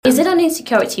Is it an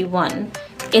insecurity one?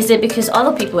 Is it because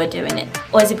other people are doing it?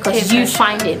 Or is it because you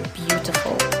find it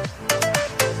beautiful?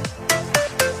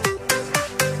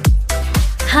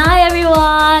 Hi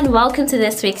everyone! Welcome to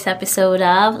this week's episode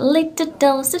of Little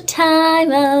Dose of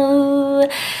Time.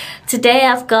 Today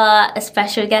I've got a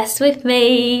special guest with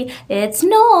me. It's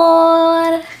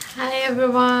Noor. Hi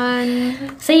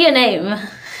everyone. Say your name.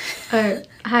 Oh,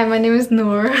 hi, my name is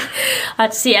Noor. I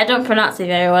don't pronounce it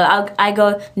very well. I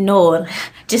go Noor.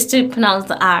 Just to pronounce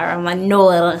the R, I'm like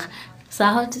Noor. So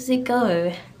how does it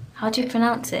go? How do you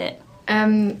pronounce it?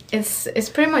 It's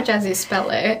pretty much as you spell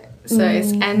it. So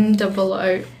it's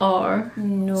N-O-O-R.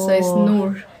 Noor. So it's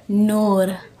Noor.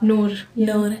 Noor. Noor. Yeah.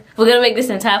 Noor. We're going to make this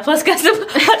entire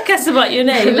podcast about your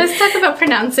name. Let's talk about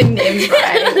pronouncing names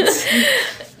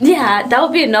right. Yeah, that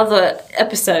would be another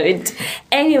episode.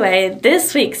 Anyway,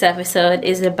 this week's episode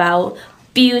is about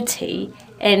beauty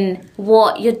and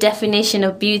what your definition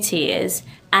of beauty is,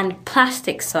 and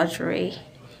plastic surgery,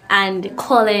 and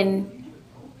calling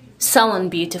someone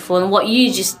beautiful, and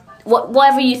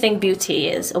whatever you think beauty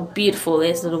is, or beautiful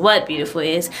is, or the word beautiful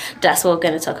is, that's what we're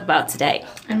going to talk about today.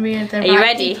 And we are the you right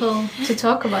ready? people to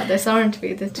talk about this, aren't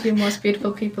we? The two most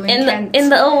beautiful people in Kent. In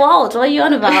the whole world. What are you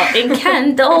on about? In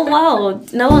Kent, the whole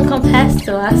world. No one compares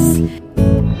to us.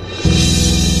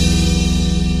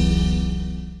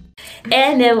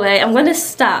 Anyway, I'm going to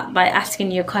start by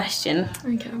asking you a question.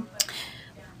 Okay.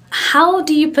 How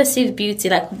do you perceive beauty?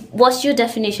 Like, what's your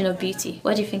definition of beauty?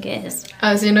 What do you think it is?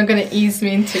 Oh, so you're not going to ease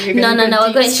me into it? No,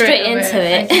 we're going straight into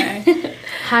it. Okay.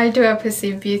 How do I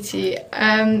perceive beauty?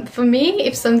 For me,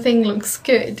 if something looks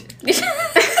good... It's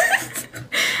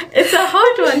a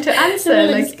hard one to answer.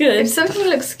 If something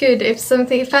looks good,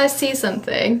 if I see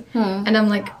something and I'm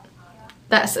like,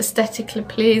 that's aesthetically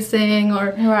pleasing,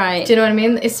 or right. Do you know what I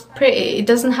mean? It's pretty. It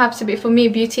doesn't have to be. For me,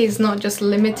 beauty is not just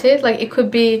limited. Like, it could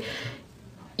be...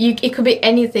 it could be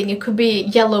anything. It could be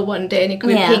yellow one day and it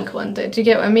could be pink one day. Do you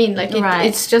get what I mean? Like,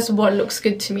 it's just what looks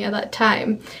good to me at that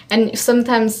time. And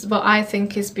sometimes what I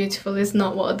think is beautiful is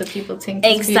not what other people think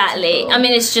is beautiful. I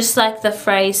mean, it's just like the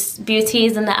phrase, beauty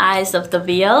is in the eyes of the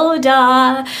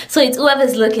beholder. So it's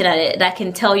whoever's looking at it that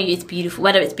can tell you it's beautiful,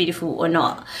 whether it's beautiful or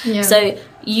not. Yeah. So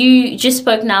you just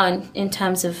spoke now in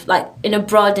terms of, like, in a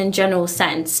broad and general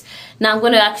sense. Now I'm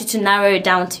going to ask you to narrow it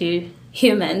down to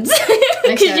humans,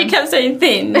 because you kept saying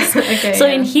things.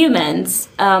 In humans,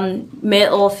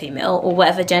 male or female, or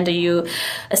whatever gender you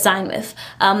assign with,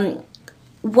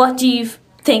 what do you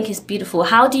think is beautiful?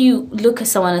 How do you look at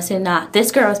someone and say, nah,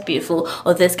 this girl is beautiful,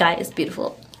 or this guy is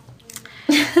beautiful?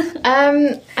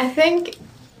 I think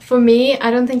for me,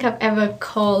 I don't think I've ever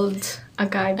called a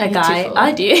guy beautiful.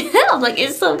 I do. I'm like,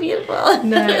 it's so beautiful.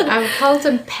 No, I've called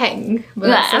him peng.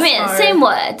 Right, I mean, same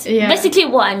word. Yeah. Basically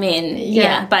what I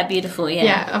mean, by beautiful,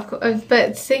 Yeah, of course.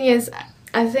 But the thing is,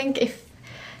 I think if...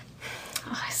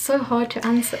 Oh, it's so hard to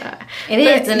answer.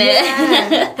 Isn't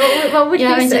it? What would you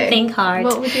say? You're having to think hard.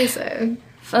 What would you say?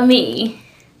 For me,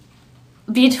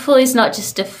 beautiful is not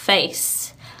just a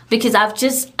face. Because I've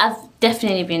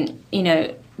definitely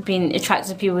been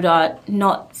attracted to people that are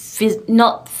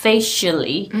not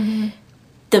facially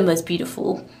the most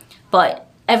beautiful, but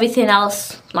everything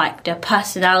else, like their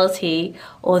personality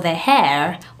or their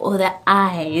hair or their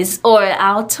eyes or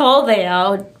how tall they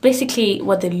are, basically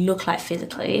what they look like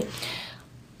physically.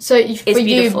 So for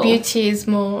you, beauty is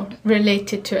more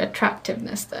related to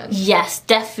attractiveness then? Yes,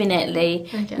 definitely.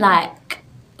 Okay. Like,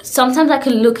 sometimes I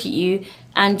can look at you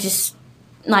and just,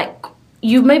 like,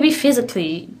 you may be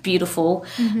physically beautiful,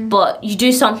 but you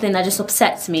do something that just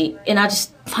upsets me and I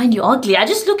just find you ugly. I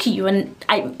just look at you and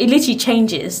it literally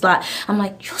changes. Like, I'm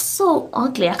like, you're so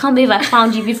ugly. I can't believe I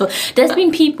found you beautiful. There's been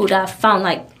people that I've found,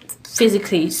 like,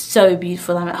 physically so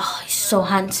beautiful. I'm like, oh, you're so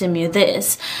handsome, you're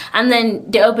this. And then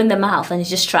they open their mouth and it's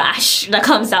just trash that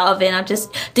comes out of it. And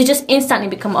they just instantly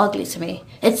become ugly to me.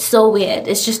 It's so weird.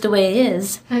 It's just the way it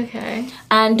is. Okay.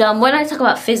 And when I talk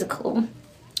about physical...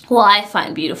 what I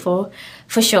find beautiful,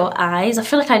 for sure, eyes. I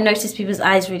feel like I notice people's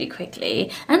eyes really quickly.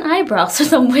 And eyebrows for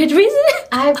some weird reason.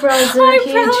 Eyebrows are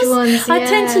huge ones, yeah. I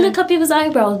tend to look at people's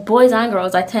eyebrows. Boys and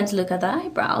girls, I tend to look at their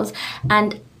eyebrows.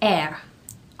 And hair.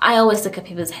 I always look at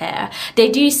people's hair. They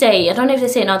do say, I don't know if they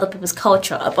say in other people's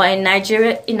culture, but in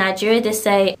Nigeria they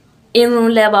say,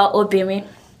 Irun leba obìnrin,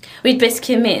 which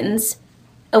basically means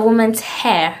a woman's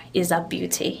hair is her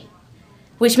beauty.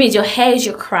 Which means your hair is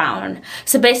your crown.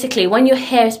 So basically, when your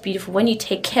hair is beautiful, when you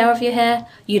take care of your hair,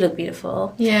 you look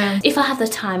beautiful. Yeah. If I have the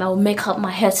time, I will make up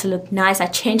my hair to look nice. I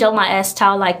change up my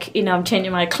hairstyle, like, I'm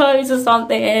changing my clothes or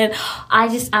something.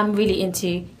 I'm really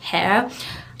into hair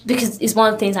because it's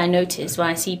one of the things I notice when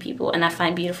I see people and I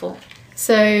find beautiful.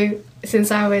 So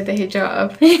since I wear the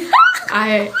hijab,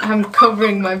 I am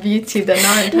covering my beauty then,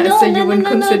 aren't I? So you wouldn't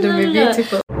consider me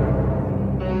beautiful.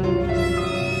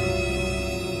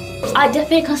 I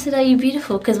definitely consider you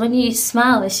beautiful because when you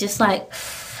smile, it's just like,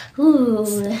 ooh,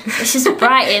 it's just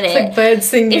bright in it. It's like birds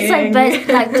singing. It's like birds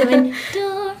like doing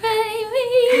do re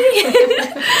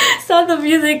mi. Sound of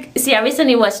Music. See, I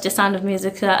recently watched The Sound of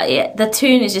Music. Yeah, the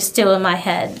tune is just still in my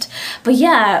head. But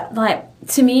yeah, like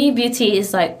to me, beauty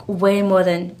is like way more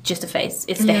than just the face.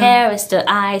 It's the hair, it's the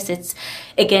eyes, it's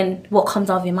again what comes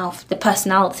out of your mouth, the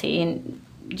personality, and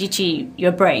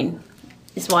your brain.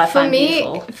 Is what I find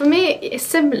beautiful. For me, it's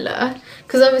similar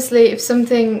because obviously, if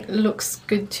something looks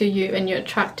good to you and you're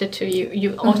attracted to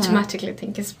you automatically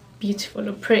think it's beautiful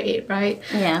or pretty, right?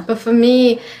 Yeah. But for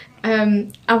me,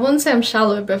 I won't say I'm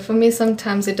shallow, but for me,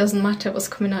 sometimes it doesn't matter what's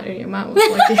coming out of your mouth.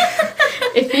 Like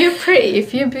if you're pretty,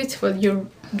 if you're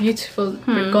beautiful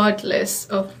regardless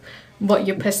of what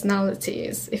your personality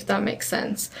is, if that makes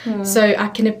sense. So I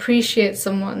can appreciate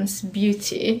someone's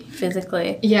beauty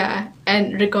physically,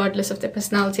 and regardless of their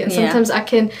personality, and sometimes I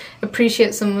can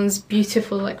appreciate someone's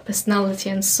beautiful like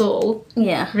personality and soul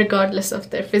regardless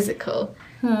of their physical.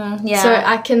 So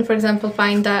I can, for example,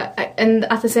 find that, and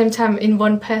at the same time in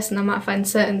one person I might find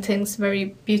certain things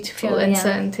very beautiful and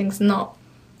certain things not.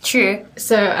 True.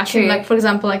 So I can, like, for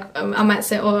example, like I might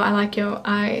say, oh, I like your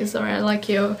eyes, or I like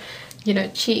your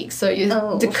cheeks, so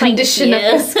the condition of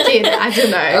your skin, I don't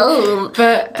know.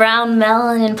 But brown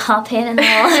melanin popping and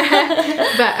all.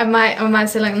 But I might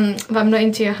say like, but I'm not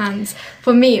into your hands.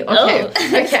 For me,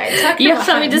 okay. You have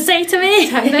something to say to me?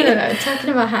 No.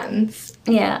 Talking about hands.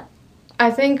 Yeah.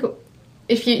 I think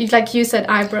if you, like you said,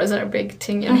 eyebrows are a big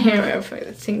thing and hair are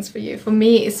things for you. For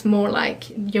me, it's more like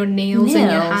your nails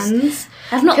and your hands.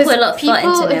 I've not put a lot of thought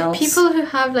into nails. People who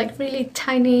have like really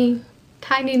tiny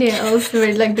nails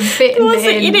where like the bit in the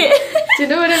end. Do you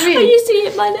know what I mean? I used to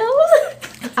eat my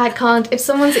nails. I can't. If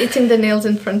someone's eating the nails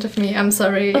in front of me, I'm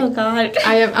sorry. Oh God.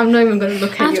 I'm not even going to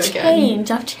look at you again.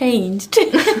 I've changed.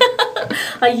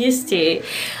 I used to.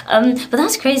 But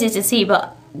that's crazy to see,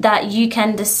 but that you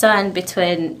can discern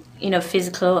between,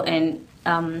 physical and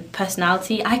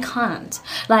personality. I can't,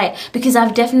 because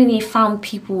I've definitely found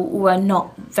people who are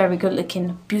not very good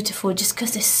looking beautiful just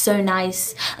because they're so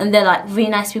nice, and they're like really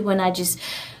nice people, and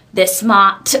they're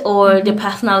smart, or their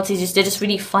personality they're just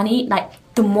really funny. Like,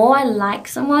 the more I like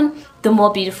someone, the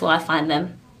more beautiful I find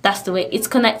them. That's the way it's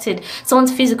connected.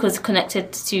 Someone's physical is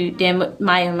connected to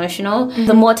my emotional.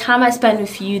 The more time I spend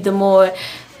with you, the more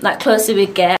closer we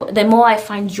get, the more I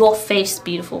find your face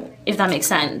beautiful, if that makes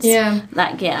sense. Yeah.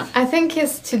 I think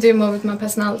it's to do more with my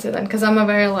personality then, because I'm a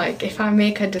very if I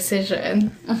make a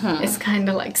decision, it's kind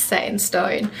of set in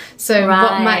stone. So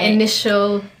what my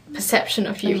initial perception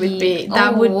of you would be,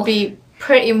 that would be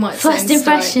pretty much first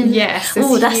impression. Yes.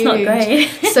 Oh, that's huge. Not great.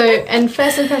 And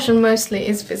first impression mostly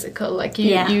is physical.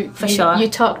 You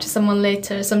talk to someone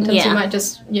later. Sometimes you might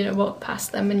just walk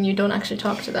past them and you don't actually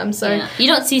talk to them. So you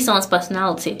don't see someone's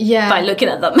personality by looking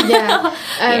at them.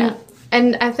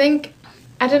 And I think,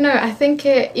 I don't know, I think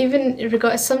even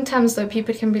sometimes though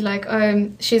people can be like,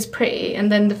 she's pretty,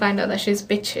 and then they find out that she's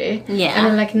bitchy. Yeah. And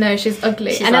they're like, no, she's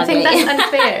ugly. And I think that's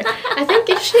unfair. I think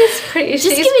if she's pretty,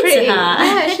 she's pretty.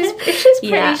 Yeah, if she's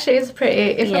pretty, she's pretty.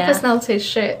 If her personality is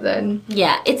shit, then...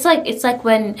 Yeah, it's like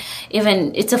when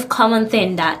it's a common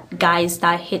thing that guys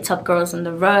that hit up girls on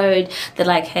the road, they're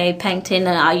like, hey, Pengton,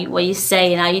 what you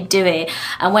say and how you do it.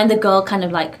 And when the girl kind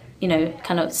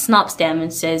of snaps them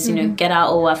and says, get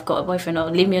out, or I've got a boyfriend,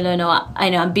 or leave me alone, or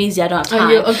I'm busy, I don't have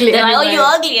time. You're ugly. They're anyway. like, you're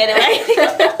ugly anyway.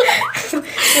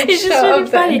 It's just really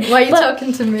funny. Why are you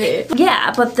talking to me?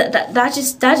 Yeah, but that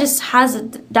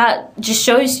just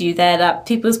shows you that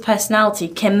people's personality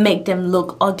can make them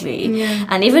look ugly. Yeah.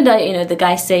 And even though the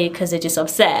guys say because they're just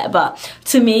upset, but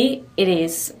to me it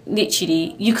is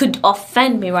literally, you could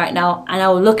offend me right now and I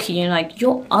will look at you and like,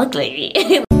 you're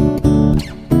ugly.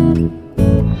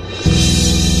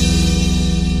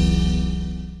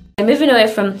 Moving away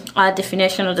from our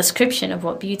definition or description of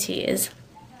what beauty is,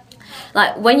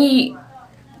 when you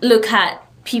look at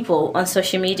people on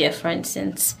social media, for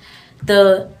instance,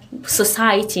 the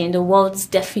society and the world's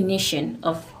definition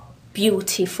of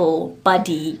beautiful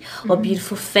body or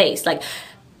beautiful face,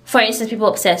 for instance, people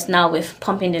are obsessed now with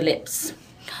pumping the lips,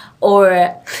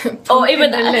 or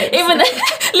even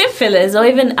lip fillers, or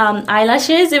even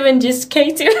eyelashes. Even just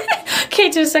Katie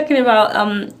was talking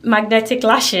about magnetic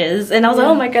lashes, and I was like,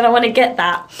 oh my god, I want to get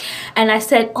that. And I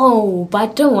said, oh, but I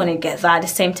don't want to get that at the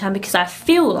same time, because I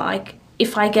feel like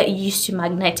if I get used to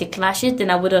magnetic lashes, then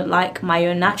I wouldn't like my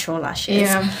own natural lashes,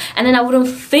 and then I wouldn't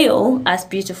feel as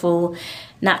beautiful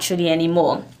naturally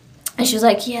anymore. And she was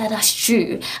like, yeah, that's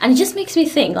true. And it just makes me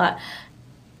think, like,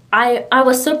 I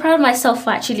was so proud of myself for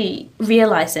actually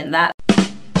realizing that.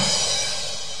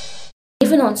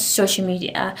 Even on social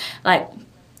media, like,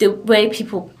 the way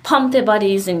people pump their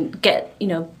bodies and get, you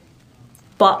know,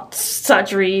 butt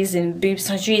surgeries and boob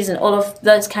surgeries and all of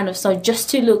those kind of stuff just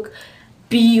to look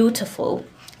beautiful.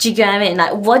 Do you get what I mean?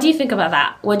 Like, what do you think about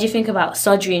that? What do you think about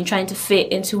surgery and trying to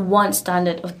fit into one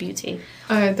standard of beauty?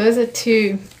 Oh, those are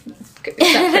two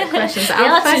separate questions. They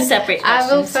are two separate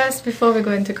questions. I will first, before we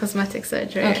go into cosmetic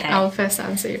surgery, okay. I will first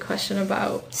answer your question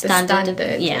about standard, the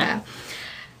standard. Yeah.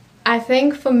 I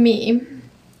think for me,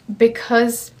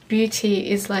 because beauty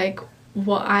is like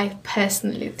what I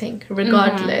personally think,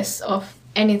 regardless of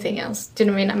anything else. Do you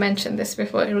know what I mean? I mentioned this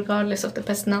before. Regardless of the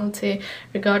personality,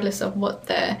 regardless of what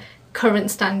the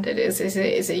current standard is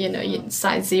it, you know,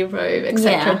 size 0,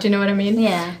 etc. Do you know what I mean?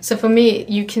 Yeah. So for me,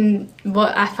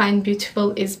 what I find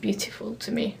beautiful is beautiful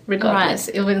to me, regardless.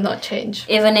 Right. It will not change.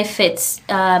 Even if it's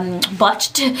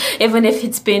botched, even if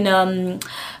it's been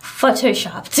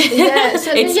photoshopped. Yeah,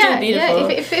 so it's still beautiful.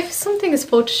 Yeah, if something is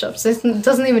photoshopped, it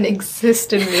doesn't even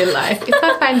exist in real life. If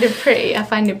I find it pretty, I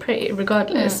find it pretty,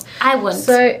 regardless. I wouldn't.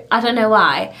 So I don't know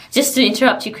why. Just to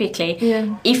interrupt you quickly.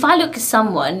 Yeah. If I look at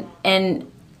someone and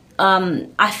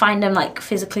I find them like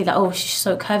physically like, oh, she's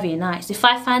so curvy and nice. If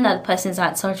I find that the person's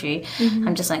had surgery,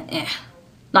 I'm just like, eh.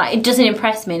 Like, it doesn't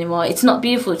impress me anymore. It's not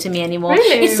beautiful to me anymore.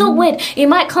 Really? It's so weird. It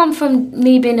might come from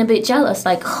me being a bit jealous.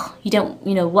 Like, oh, you don't,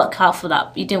 you know, work out for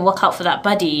that. You didn't work out for that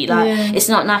body. Like, it's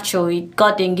not natural.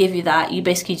 God didn't give you that. You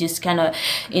basically just kind of,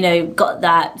 you know, got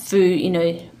that through, you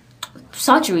know,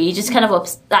 surgery. You just kind of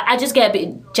I just get a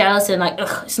bit jealous and like,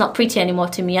 ugh, it's not pretty anymore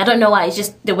to me. I don't know why. It's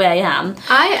just the way I am.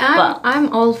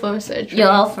 I'm all for surgery. You're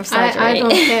all for surgery. I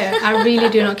don't care. I really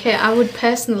do not care. I would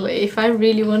personally, if I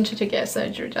really wanted to get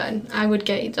surgery done, I would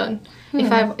get it done.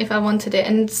 If I wanted it.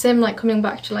 And same like coming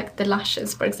back to like the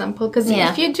lashes, for example, because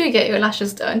if you do get your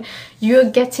lashes done, you're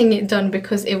getting it done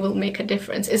because it will make a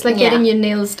difference. It's like getting your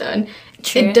nails done.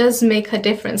 True. It does make a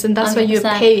difference, and that's 100%. Why you're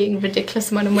paying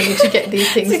ridiculous amount of money to get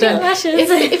these things done.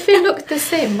 If it looked the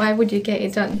same, why would you get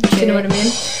it done? Do you know what I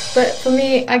mean? But for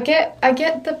me, I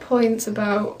get the point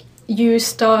about you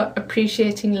start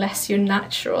appreciating less your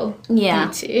natural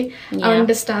beauty. I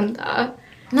understand that.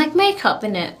 Like makeup,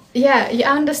 innit? Yeah,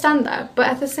 I understand that. But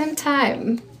at the same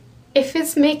time, if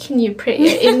it's making you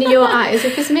pretty in your eyes,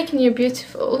 if it's making you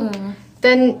beautiful,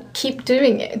 then keep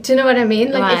doing it. Do you know what I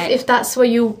mean? Like if that's what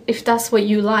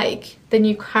you like, then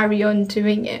you carry on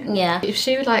doing it. Yeah. If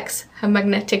she likes her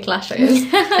magnetic lashes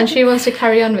and she wants to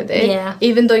carry on with it,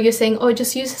 even though you're saying, oh,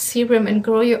 just use a serum and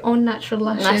grow your own natural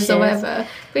lashes or whatever.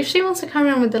 But if she wants to carry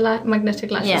on with the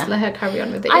magnetic lashes, let her carry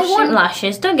on with it. I want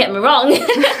lashes, don't get me wrong.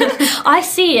 I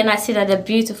see that they're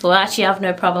beautiful. I actually have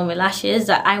no problem with lashes.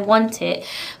 I want it.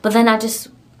 But then I just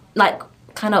like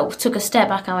kind of took a step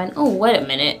back and went, oh, wait a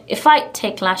minute. If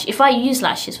I use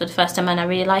lashes for the first time and I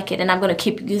really like it, then I'm going to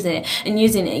keep using it and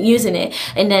using it and using it,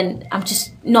 and then I'm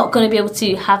just not going to be able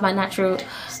to have my natural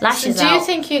lashes out. Do you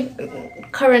think your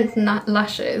current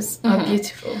lashes are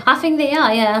beautiful? I think they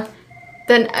are, yeah.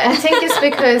 Then I think it's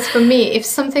because for me, if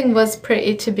something was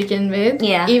pretty to begin with,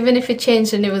 even if it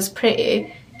changed and it was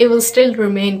pretty, it will still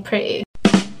remain pretty.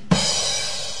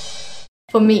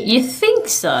 For me. You think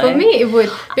so? For me it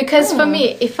would. Because for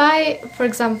me, if for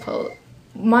example,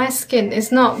 my skin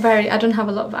is not very, I don't have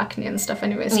a lot of acne and stuff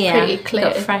anyway, it's pretty clear.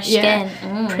 Got fresh skin.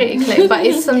 Pretty clear. But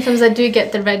it's sometimes I do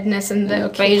get the redness and the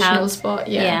occasional spot.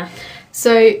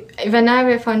 So when I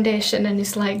wear foundation and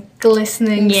it's like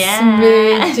glistening,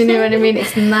 smooth, do you know what I mean?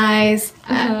 It's nice.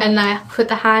 And I put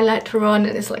the highlighter on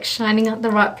and it's like shining out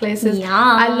the right places.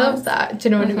 I love that, do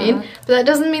you know what I mean? But that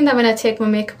doesn't mean that when I take my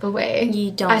makeup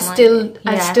away, I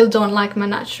still don't like my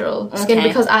natural skin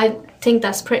because I think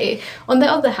that's pretty. On the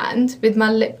other hand, with my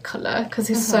lip colour, because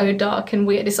it's so dark and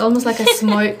weird, it's almost like a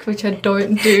smoke, which I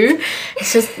don't do.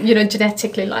 It's just, you know,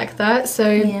 genetically like that. So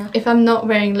if I'm not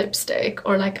wearing lipstick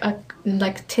or like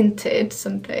tinted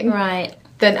something,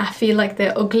 then I feel like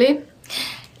they're ugly.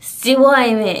 See what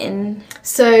I mean?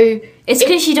 So it's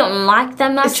because you don't like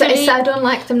them naturally? I don't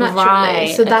like them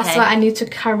naturally. So that's why I need to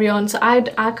carry on. So I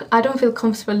don't feel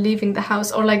comfortable leaving the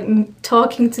house or like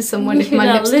talking to someone if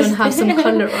my lips don't have some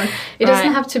colour on. It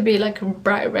doesn't have to be like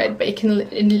bright red, but it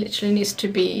literally needs to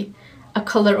be a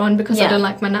colour on because I don't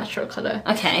like my natural colour.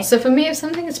 Okay. So for me, if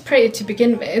something is pretty to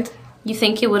begin with, you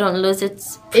think it wouldn't lose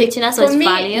its prettiness or its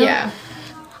value? Yeah.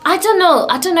 I don't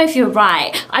know if you're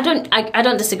right. I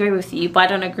don't disagree with you, but I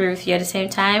don't agree with you at the same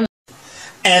time.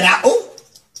 And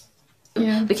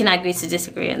we can agree to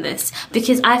disagree on this,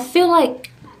 because I feel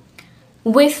like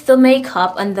with the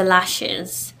makeup and the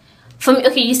lashes, For me,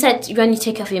 okay, you said when you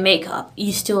take off your makeup,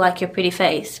 you still like your pretty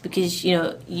face because, you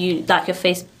know, you like your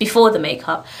face before the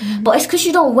makeup. But it's because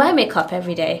you don't wear makeup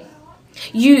every day.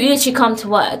 You literally come to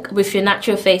work with your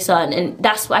natural face on, and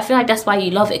that's why I feel like that's why you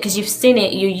love it, because you've seen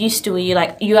it, you're used to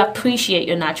it, you appreciate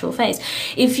your natural face.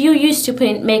 If you're used to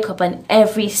putting makeup on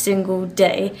every single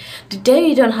day, the day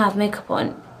you don't have makeup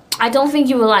on, I don't think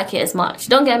you will like it as much.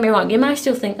 Don't get me wrong, you might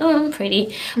still think, oh, I'm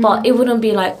pretty, but it wouldn't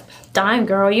be like, damn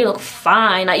girl, you look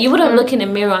fine. Like, you wouldn't look in the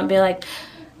mirror and be like,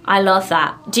 I love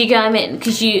that. Do you get what I mean?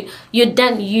 Because you're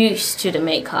then used to the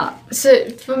makeup. So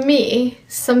for me,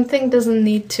 something doesn't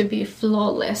need to be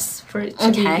flawless for it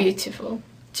to be beautiful.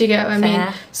 Do you get what I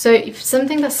mean? So if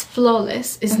something that's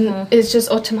flawless is just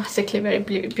automatically very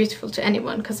beautiful to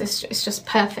anyone, because it's just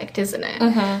perfect, isn't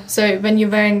it? So when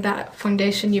you're wearing that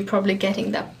foundation, you're probably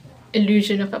getting that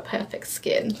illusion of a perfect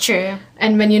skin. True.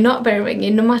 And when you're not wearing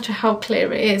it, no matter how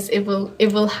clear it is, it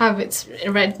will have its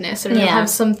redness, or it'll have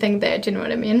something there. Do you know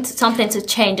what I mean? Something to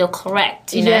change or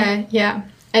correct, you know? Yeah.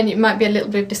 And it might be a little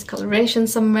bit of discoloration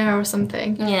somewhere or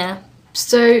something. Yeah.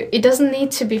 So it doesn't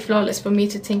need to be flawless for me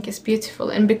to think it's beautiful.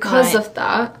 And because of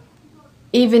that,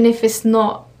 even if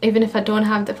I don't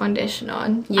have the foundation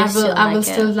on, I will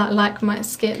still like my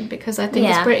skin, because I think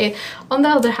it's pretty. On the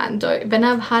other hand though, when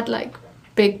I've had like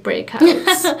big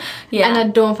breakouts and I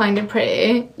don't find it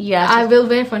pretty, I will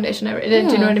wear foundation every day.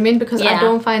 Do you know what I mean? Because I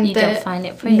don't find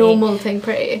it pretty. Normal thing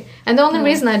pretty. And the only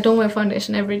reason I don't wear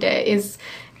foundation every day is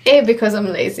A, because I'm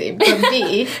lazy, but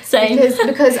B,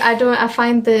 because I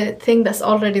find the thing that's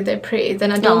already there pretty,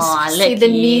 then I don't see the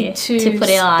need to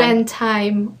spend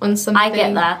time on something. I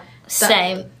get that.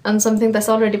 Same. On something that's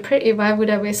already pretty. Why would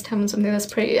I waste time on something that's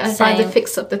pretty? I'd rather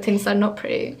fix up the things that are not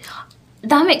pretty.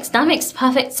 That makes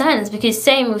perfect sense, because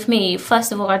same with me.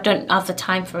 First of all, I don't have the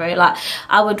time for it. Like,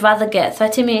 I would rather get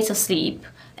 30 minutes of sleep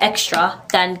extra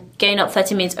than getting up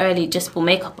 30 minutes early just to put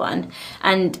makeup on.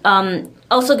 And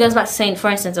also goes back to saying,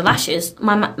 for instance, the lashes.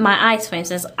 My eyes, for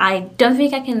instance, I don't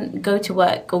think I can go to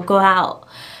work or go out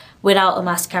without a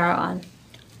mascara on.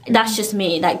 That's just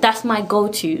me. Like, that's my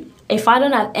go-to. If I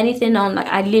don't have anything on, like,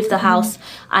 I leave the house,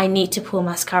 I need to put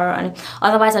mascara on.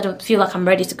 Otherwise, I don't feel like I'm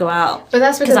ready to go out. But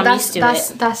that's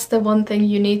because that's the one thing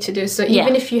you need to do. So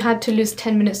even if you had to lose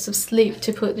 10 minutes of sleep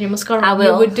to put your mascara on,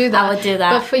 you would do that. I would do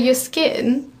that. But for your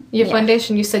skin, your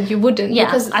foundation, you said you wouldn't. Yeah,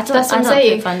 because that's what I'm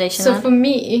saying. So for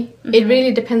me, it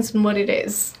really depends on what it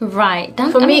is. Right.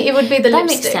 For me, it would be the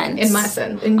lipstick, in my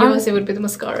sense. In yours, it would be the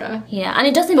mascara. Yeah, and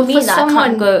it doesn't mean that I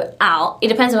can't go out. It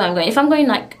depends on where I'm going. If I'm going,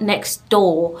 like, next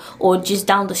door or just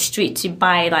down the street to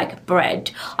buy, like,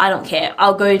 bread, I don't care.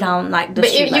 I'll go down, like, the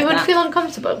street. But you would feel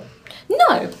uncomfortable?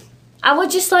 No. I would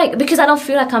just, like, because I don't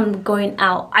feel like I'm going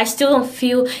out. I still don't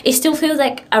feel, it still feels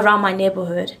like around my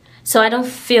neighborhood. So I don't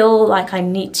feel like I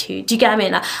need to. Do you get what I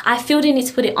mean? Like, I feel the need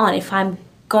to put it on if I'm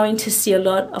going to see a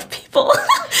lot of people.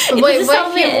 Wait,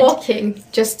 what if you're walking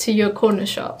just to your corner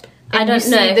shop? I don't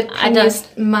know. The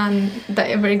prettiest man that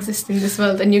ever exists in this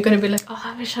world, and you're gonna be like, oh,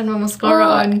 I wish I had my mascara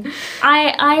on.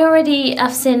 I already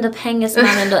have seen the pengiest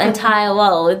man in the entire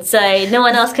world, so no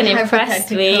one else can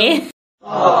impress me.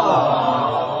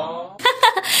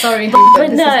 Sorry,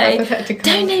 but no,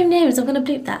 don't name names. I'm gonna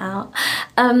bleep that out.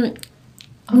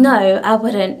 No, I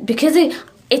wouldn't, because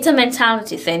it's a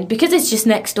mentality thing. Because it's just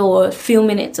next door, a few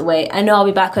minutes away. I know I'll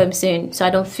be back home soon, so I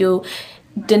don't feel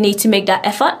the need to make that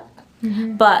effort.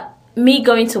 But me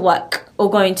going to work or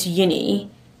going to uni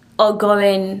or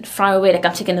going far away, like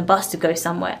I'm taking the bus to go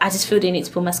somewhere, I just feel the need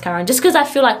to put mascara on. Just because I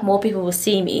feel like more people will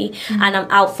see me and I'm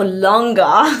out for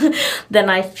longer, then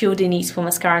I feel the need to put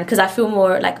mascara on, because I feel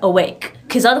more like awake.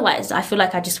 Because otherwise, I feel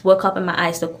like I just woke up and my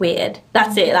eyes look weird.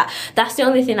 That's it. That's the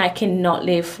only thing I cannot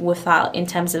live without in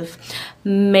terms of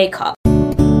makeup.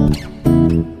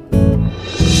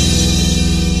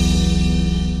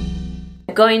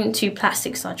 Going to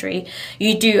plastic surgery,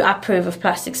 you do approve of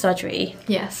plastic surgery?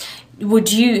 Yes.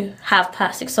 Would you have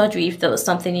plastic surgery if there was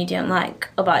something you didn't like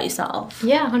about yourself?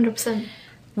 Yeah, 100%.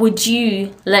 Would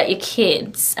you let your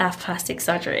kids have plastic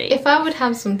surgery? If I would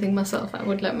have something myself, I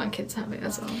would let my kids have it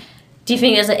as well. Do you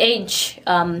think there's an age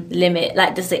limit?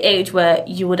 Like, there's the age where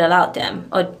you would allow them,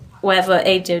 or whatever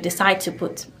age they decide to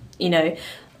put, you know,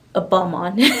 a bum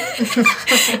on?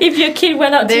 If your kid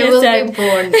went up to you and said, they will be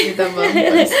born with a bum,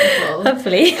 first of all.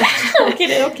 Hopefully.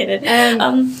 I'm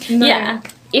kidding. No. Yeah.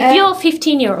 If you're a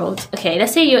 15-year-old, okay,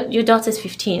 let's say your daughter's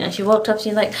 15 and she walked up to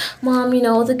you like, Mom, you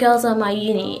know, all the girls are my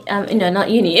uni. No, not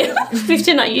uni.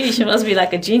 15, not uni, she must be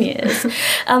like a genius.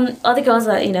 All the girls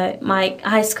are, you know, my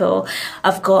high school,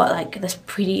 I've got like this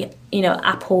pretty, you know,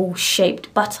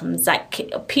 apple-shaped buttons,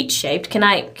 like peach-shaped. Can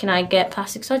I get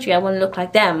plastic surgery? I want to look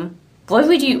like them. How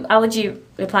would you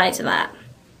reply to that?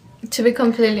 To be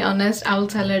completely honest, I will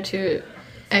tell her to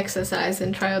exercise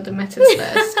and try out the methods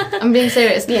first. I'm being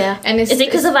serious. Yeah. And is it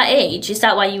because of our age? Is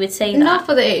that why you would say that? Not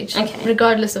for the age. Okay.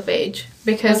 Regardless of age.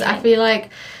 Because I feel like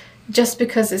just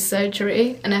because it's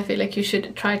surgery, and I feel like you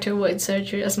should try to avoid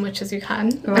surgery as much as you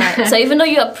can. Right. So even though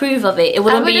you approve of it, it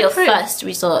wouldn't be your first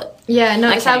resort. Yeah,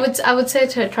 no, so I would say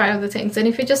to her, try other things. And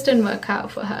if it just didn't work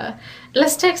out for her,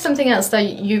 let's take something else that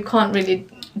you can't really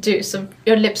do. So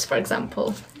your lips, for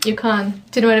example. You can't.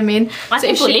 Do you know what I mean? I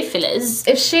think for lip fillers.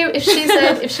 If she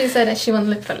said that she wants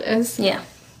lip fillers, yeah,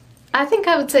 I think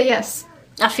I would say yes.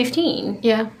 At 15?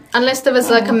 Yeah, unless there was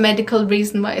like a medical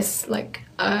reason why it's like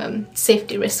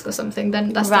safety risk or something,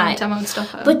 then that's the only time I would stop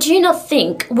her. But do you not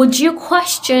think? Would you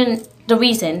question the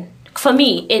reason? For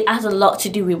me, it has a lot to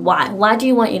do with why. Why do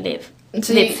you want your lip?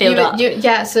 So lip filled up.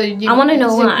 I want to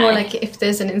know why. More like if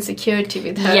there's an insecurity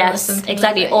with her. Yes, or something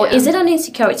exactly. Like that, or is it an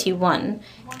insecurity one?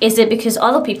 Is it because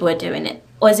other people are doing it,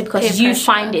 or is it because you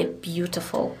find it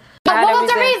beautiful? But what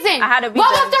was the reason? I had a reason.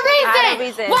 What was the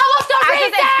reason? What was the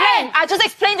reason? I just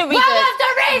explained the reason. What was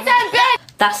the reason,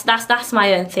 bitch? That's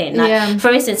my own thing. Like,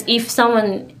 for instance, if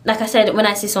someone, like I said, when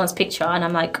I see someone's picture and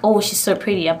I'm like, oh, she's so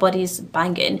pretty, her body's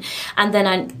banging, and then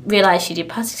I realize she did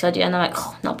plastic surgery, and I'm like,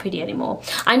 oh, not pretty anymore.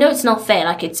 I know it's not fair.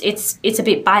 Like it's a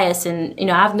bit biased,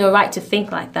 and I have no right to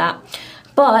think like that.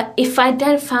 But if I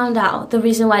then found out the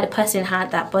reason why the person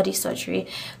had that body surgery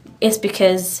is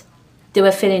because they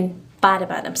were feeling bad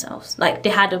about themselves, like they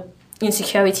had a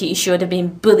insecurity issue, or they're being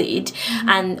bullied,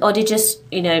 or they just,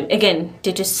 again,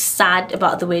 they're just sad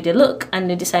about the way they look and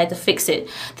they decide to fix it,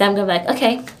 then I'm gonna be like,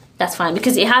 okay, that's fine,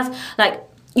 because it has, like,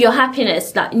 your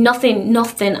happiness, like nothing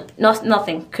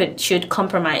should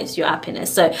compromise your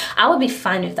happiness. So I would be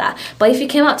fine with that. But if you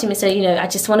came up to me and said, I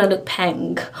just want to look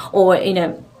peng, or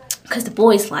because the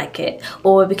boys like it,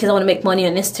 or because I want to make money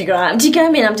on Instagram, do you get what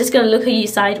I mean? I'm just gonna look at you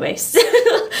sideways.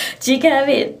 Do you get what I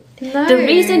mean? No, the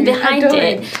reason behind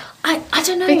it, I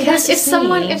don't know. Because if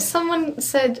someone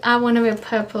said I want to wear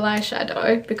purple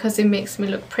eyeshadow because it makes me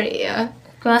look prettier,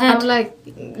 go ahead. I'm like,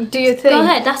 do you think? Go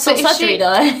ahead. That's not surgery,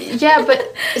 though. Yeah,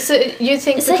 but so you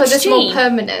think it's because it's more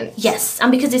permanent? Yes,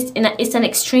 and because it's an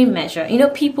extreme measure.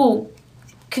 People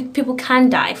can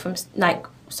die from like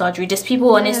surgery. There's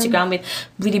people on Instagram with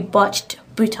really botched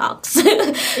Botox.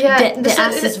 Yeah, the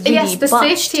ass is really yes, the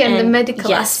botched safety and the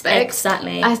medical aspect.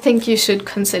 Exactly. I think you should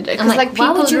consider, because like why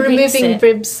people would you removing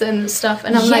ribs and stuff,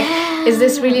 and I'm like, is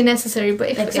this really necessary?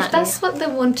 But if that's what they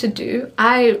want to do,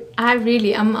 I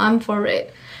really I'm for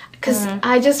it, because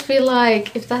I just feel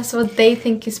like if that's what they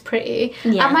think is pretty,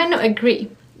 I might not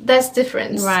agree. There's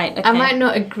difference. Right, okay. I might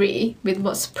not agree with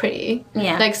what's pretty.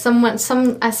 Yeah. Like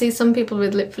I see some people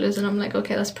with lip fillers and I'm like,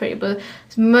 okay, that's pretty. But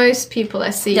most people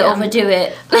I see... They overdo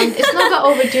it. It's not about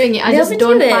overdoing it. I just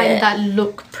don't find that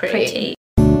look pretty.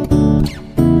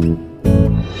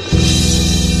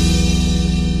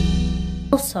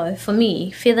 Also, for me,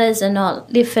 lip fillers are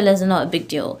not a big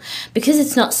deal. Because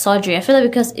it's not surgery, I feel like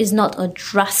because it's not a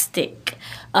drastic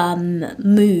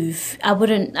move, I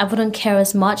wouldn't care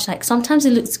as much. Like, sometimes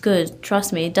it looks good,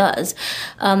 trust me, it does.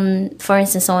 For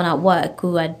instance, someone at work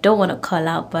who I don't want to call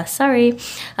out, but sorry,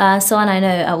 someone I know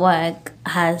at work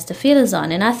has the fillers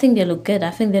on, and I think they look good. I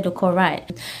think they look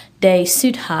alright. They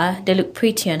suit her, they look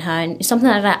pretty on her, and something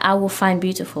like that I will find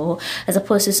beautiful, as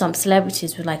opposed to some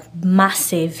celebrities with like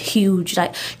massive, huge,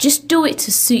 like, just do it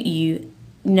to suit you,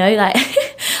 like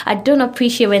I don't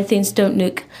appreciate when things don't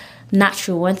look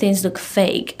natural, when things look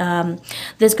fake.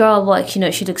 This girl at work,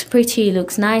 she looks pretty,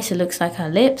 looks nice, it looks like her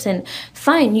lips, and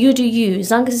fine, you do you, as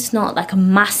long as it's not like a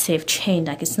massive change,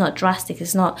 like it's not drastic,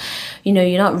 it's not,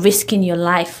 you're not risking your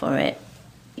life for it.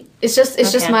 It's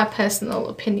just my personal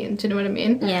opinion, do you know what I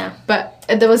mean? Yeah. But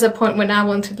there was a point when I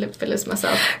wanted lip fillers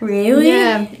myself. Really?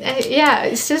 Yeah,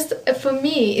 it's just, for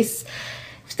me,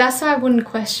 that's why I wouldn't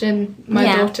question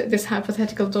my daughter, this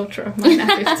hypothetical daughter of mine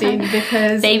at 15,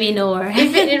 because... Baby Noor.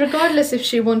 Regardless if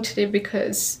she wanted it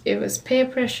because it was peer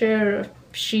pressure, or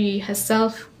she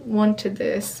herself wanted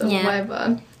this, or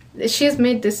whatever, she has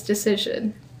made this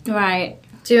decision. Right.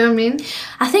 Do you know what I mean?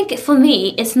 I think for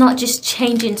me, it's not just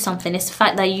changing something, it's the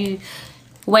fact that you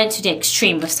went to the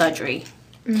extreme of surgery.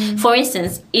 For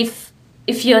instance, if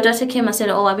your daughter came and said,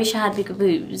 oh, I wish I had bigger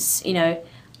boobs,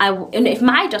 if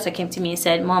my daughter came to me and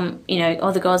said, Mom,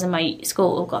 all the girls in my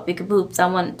school have got bigger boobs, I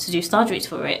want to do surgeries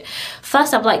for it.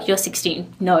 First, I'm like, you're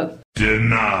 16. No.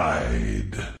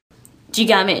 Denied. Do you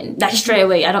get what I mean? Like, straight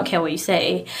away, I don't care what you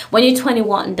say. When you're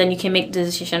 21, then you can make the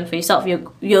decision for yourself.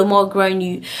 You're more grown,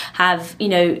 you have,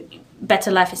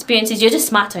 better life experiences. You're just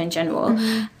smarter in general.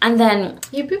 And then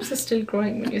your boobs are still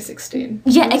growing when you're 16.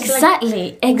 Yeah,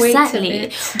 exactly.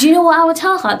 Do you know what I would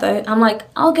tell her though? I'm like,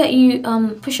 I'll get you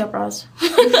push-up bras.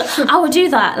 I would do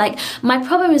that. Like, my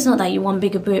problem is not that you want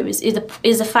bigger boobs.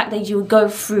 Is the fact that you would go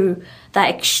through that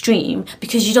extreme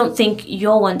because you don't think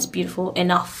your one's beautiful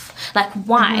enough. Like,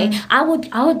 why? I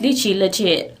would literally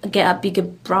legit get a bigger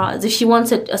bras. If she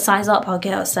wanted a size up, I'll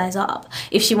get her a size up.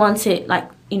 If she wanted, like,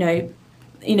 you know,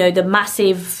 the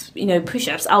massive,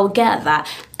 push-ups, I'll get that,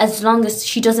 as long as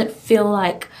she doesn't feel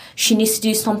like she needs to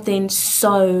do something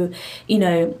so,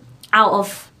 out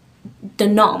of the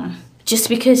norm, just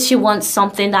because she wants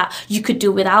something that you could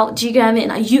do without. Do you get what I mean?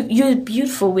 Like, you're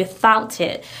beautiful without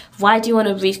it. Why do you want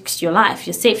to risk your life,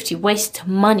 your safety, waste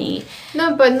money?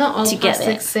 No, but not all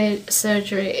plastic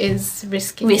surgery is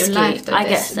risking your life. Though. I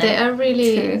guess so. They are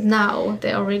really, now,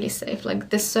 they are really safe. Like,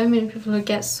 there's so many people who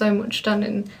get so much done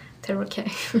and they're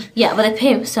okay. Yeah, but they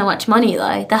pay so much money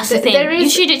though. That's the thing.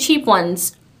 Usually the cheap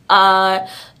ones are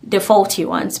the faulty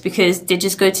ones because they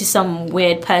just go to some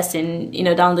weird person,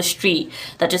 down the street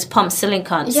that just pumps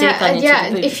silicone into the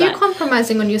boobs. If you're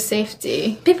compromising on your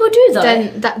safety, people do though.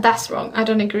 Then that's wrong. I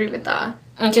don't agree with that.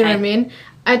 Okay. Do you know what I mean?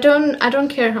 I don't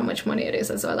care how much money it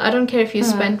is as well. I don't care if you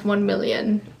spend 1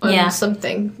 million on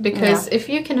something, because if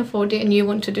you can afford it and you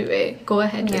want to do it, go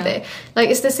ahead with it. Like,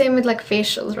 it's the same with like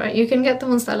facials, right? You can get the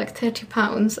ones that are like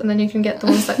 £30 and then you can get the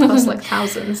ones that cost like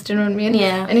thousands. Do you know what I mean?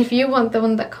 Yeah. And if you want the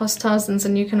one that costs thousands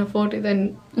and you can afford it,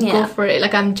 then go for it.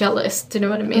 Like, I'm jealous. Do you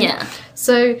know what I mean? Yeah.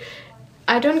 So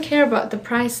I don't care about the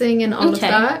pricing and all of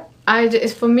that.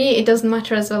 For me, it doesn't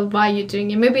matter as well why you're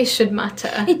doing it. Maybe it should matter.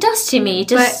 It does to me.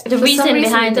 Just the reason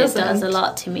behind it does a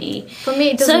lot to me. For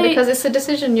me, it doesn't, because it's a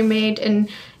decision you made, and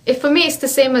for me, it's the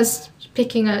same as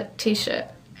picking a t-shirt.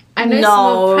 I know it's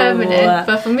more permanent,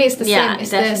 but for me it's the same.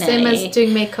 It's the same as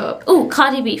doing makeup. Oh,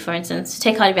 Cardi B, for instance.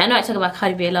 Take Cardi B. I know I talk about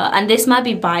Cardi B a lot, and this might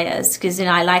be biased because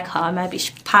I like her. I might be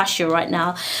partial right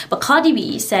now, but Cardi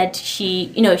B said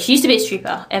she used to be a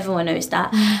stripper. Everyone knows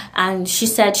that, and she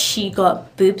said she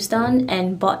got boobs done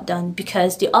and butt done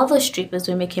because the other strippers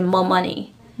were making more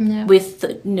money. Yeah. With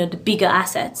the bigger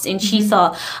assets, and she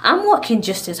thought, I'm working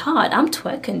just as hard. I'm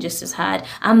twerking just as hard.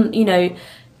 I'm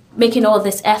making all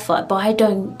this effort, but I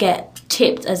don't get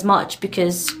tipped as much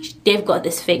because they've got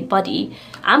this fake body.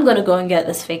 I'm gonna go and get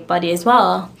this fake body as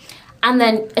well. And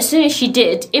then as soon as she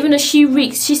did, even though she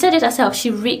said it herself, she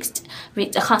risked, I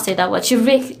can't say that word, she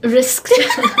risked.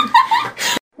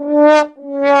 We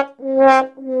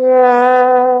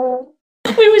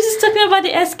were just talking about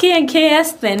the SK and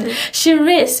KS thing. She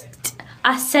risked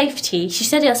her safety. She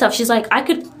said it herself. She's like, I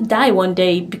could die one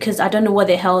day because I don't know what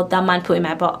the hell that man put in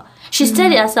my butt. She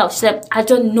said it herself. She said, I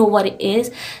don't know what it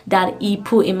is that he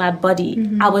put in my body.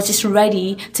 I was just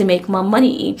ready to make more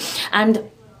money. And,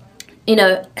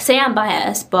 say I'm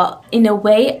biased, but in a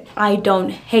way, I don't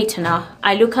hate her now.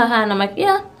 I look at her and I'm like,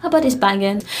 yeah, her body's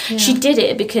banging. Yeah. She did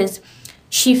it because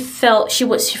she felt like she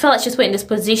was put in this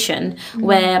position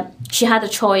where she had a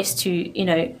choice to,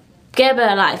 get a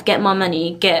better life, get more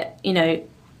money,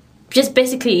 just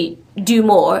basically do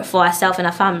more for herself and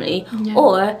her family,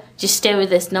 or just stay with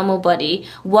this normal body,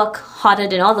 work harder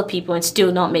than other people and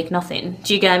still not make nothing.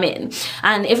 Do you get what I mean?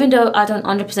 And even though I don't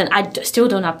 100%, still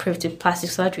don't approve to plastic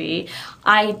surgery,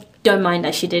 I don't mind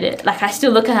that she did it. Like, I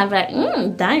still look at her and be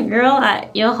like, dang girl,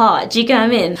 you're hot. Do you get what I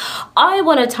mean? I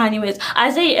want a tiny waist.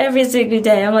 I say it every single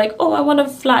day. I'm like, oh, I want a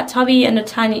flat tummy and a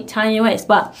tiny waist.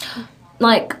 But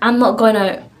like, I'm not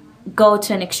gonna go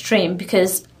to an extreme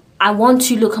because I want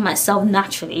to look at myself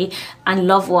naturally and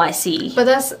love what I see. But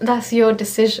that's your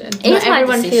decision. Not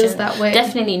everyone feels that way.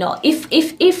 Definitely not.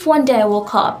 If one day I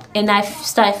woke up and I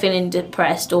started feeling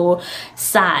depressed or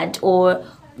sad or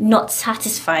not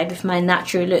satisfied with my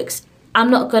natural looks,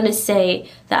 I'm not going to say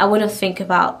that I wouldn't think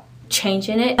about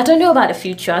changing it. I don't know about the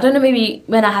future. I don't know, maybe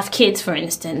when I have kids, for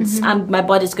instance, my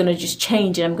body's going to just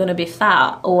change and I'm going to be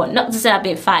fat. Or not to say that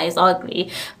being fat is ugly,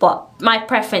 but my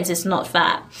preference is not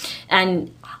fat.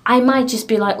 And I might just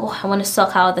be like, oh, I want to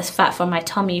suck out this fat from my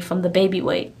tummy from the baby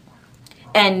weight.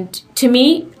 And to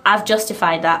me, I've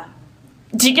justified that.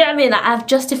 Do you get what I mean? Like, I've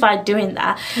justified doing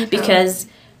that because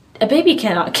a baby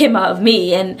came out of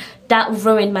me and that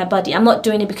ruined my body. I'm not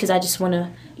doing it because I just want to,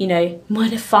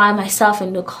 modify myself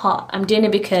and look hot. I'm doing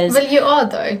it because... Well, you are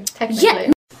though, technically.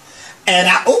 Yeah. And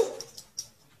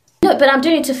No, but I'm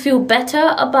doing it to feel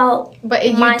better about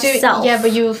myself.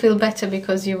 But you will feel better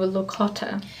because you will look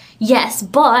hotter. Yes,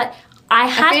 but I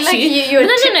had to. Like you're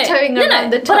tiptoeing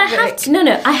around the topic. But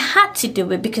I had to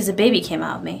do it because a baby came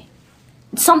out of me.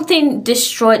 Something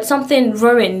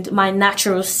ruined my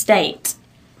natural state.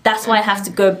 That's why I have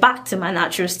to go back to my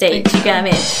natural state. Do you get what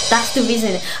I mean? That's the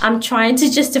reason I'm trying to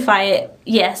justify it.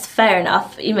 Yes, fair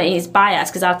enough. He's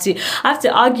biased because I have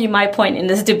to argue my point in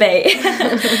this debate.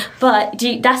 But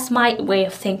that's my way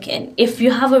of thinking. If you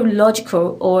have a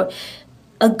logical or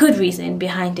a good reason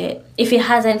behind it, if it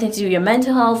has anything to do with your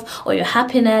mental health or your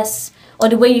happiness or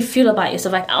the way you feel about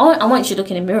yourself, like I want you to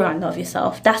look in the mirror and love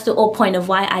yourself. That's the whole point of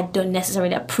why I don't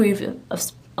necessarily approve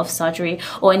of surgery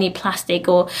or any plastic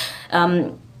or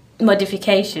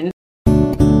modification.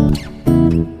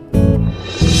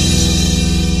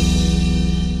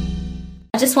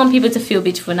 I just want people to feel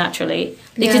beautiful naturally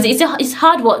because it's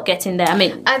hard work getting there. I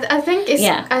mean, I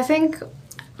think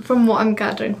from what I'm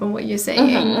gathering from what you're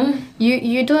saying,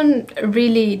 you don't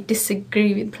really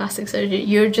disagree with plastic surgery.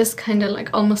 You're just kind of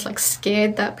like almost like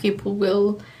scared that people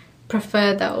will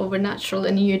prefer that over natural,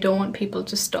 and you don't want people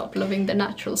to stop loving the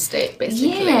natural state,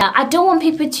 basically. Yeah, I don't want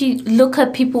people to look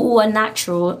at people who are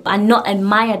natural and not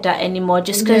admire that anymore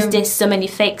just because there's so many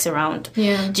fakes around.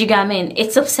 Yeah. Do you get what I mean?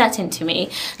 It's upsetting to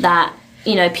me that,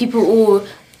 people who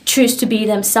choose to be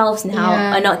themselves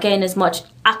now are not getting as much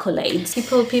accolades.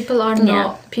 People are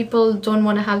not. People don't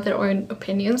want to have their own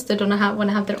opinions. They don't want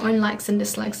to have their own likes and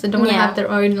dislikes. They don't want to have their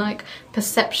own like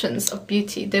perceptions of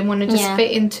beauty. They want to just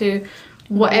fit into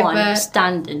whatever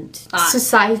standard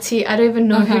society. I don't even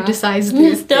know who decides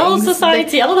these things. The whole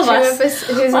society, all of us.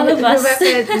 Whoever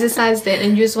decides it,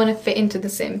 and you just want to fit into the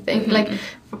same thing. Like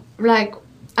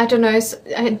I don't know.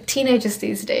 Teenagers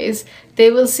these days,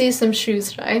 they will see some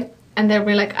shoes, right? And they'll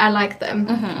be like, I like them.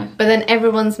 But then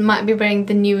everyone's might be wearing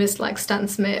the newest like Stan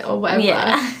Smith or whatever.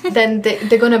 Yeah. Then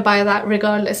they're gonna buy that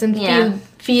regardless and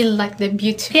feel like they're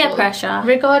beautiful. Peer pressure.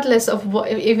 Regardless of what,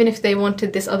 even if they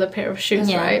wanted this other pair of shoes,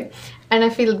 right? And I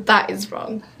feel that is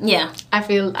wrong. Yeah. I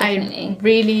feel definitely. I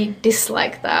really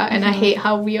dislike that, and I hate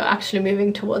how we are actually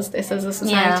moving towards this as a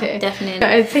society. Yeah, definitely.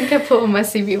 I think I put on my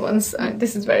CV once,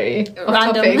 this is very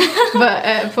off topic,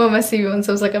 but for my CV once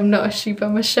I was like, I'm not a sheep,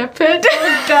 I'm a shepherd.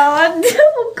 Oh god.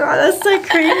 Oh god, that's so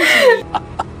cringy.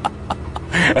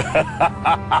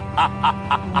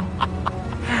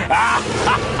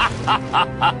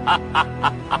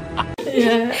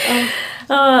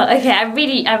 Oh, okay. I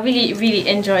really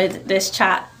enjoyed this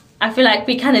chat. I feel like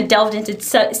we kind of delved into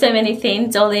so many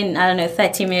things all in, I don't know,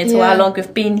 30 minutes or how long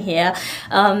we've been here.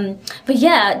 But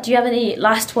yeah, do you have any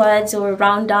last words or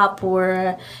roundup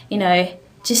or,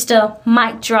 just a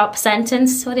mic drop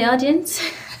sentence for the audience?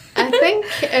 I think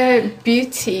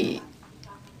beauty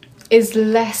is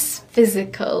less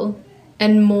physical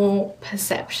and more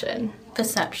perception.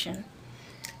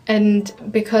 And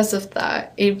because of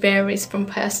that, it varies from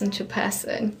person to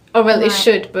person. Or well, it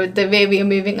should, but the way we are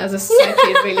moving as a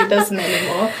society, it really doesn't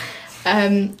anymore.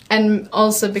 And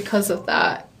also because of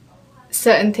that,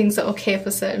 certain things are okay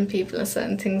for certain people and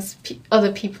certain things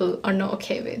other people are not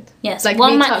okay with. Yes, like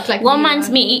one man's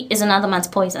meat is another man's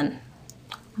poison.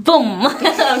 Boom!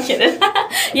 I'm kidding.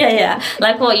 yeah.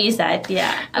 Like what you said,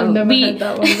 yeah. I've never heard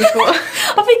that one before.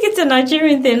 I think it's a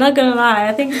Nigerian thing, not gonna lie.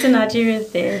 I think it's a Nigerian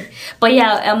thing. But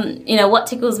yeah, what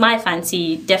tickles my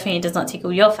fancy definitely does not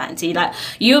tickle your fancy. Like,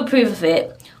 you approve of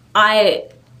it.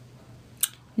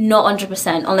 Not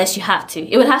 100% unless you have to.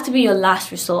 It would have to be your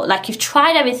last resort. Like, you've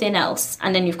tried everything else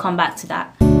and then you've come back to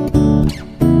that.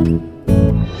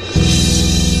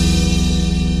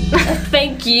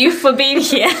 Thank you for being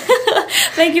here.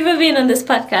 Thank you for being on this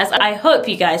podcast. I hope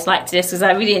you guys liked this because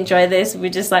I really enjoy this. We're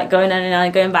just like going on and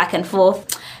on, going back and forth.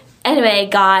 Anyway,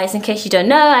 guys, in case you don't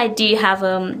know, I do have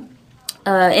an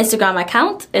Instagram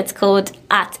account. It's called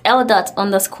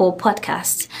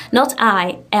 @l._podcast. Not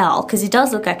I-L, because it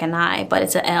does look like an I, but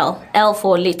it's an L. L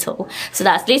for little. So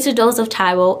that's Little Dose of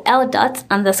Taiwo,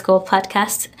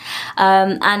 @l._podcast.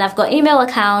 And I've got email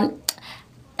account,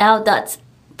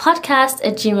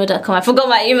 l.podcast@gmail.com. I forgot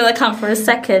my email account for a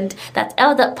second. That's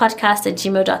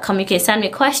l.podcast@gmail.com. You can send me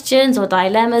questions or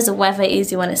dilemmas or whatever it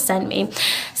is you want to send me.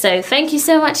 So thank you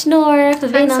so much, Nora, for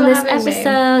being on this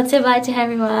episode. Say bye to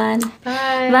everyone.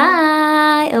 Bye.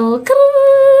 Bye.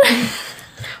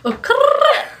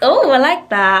 Oh, I like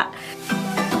that.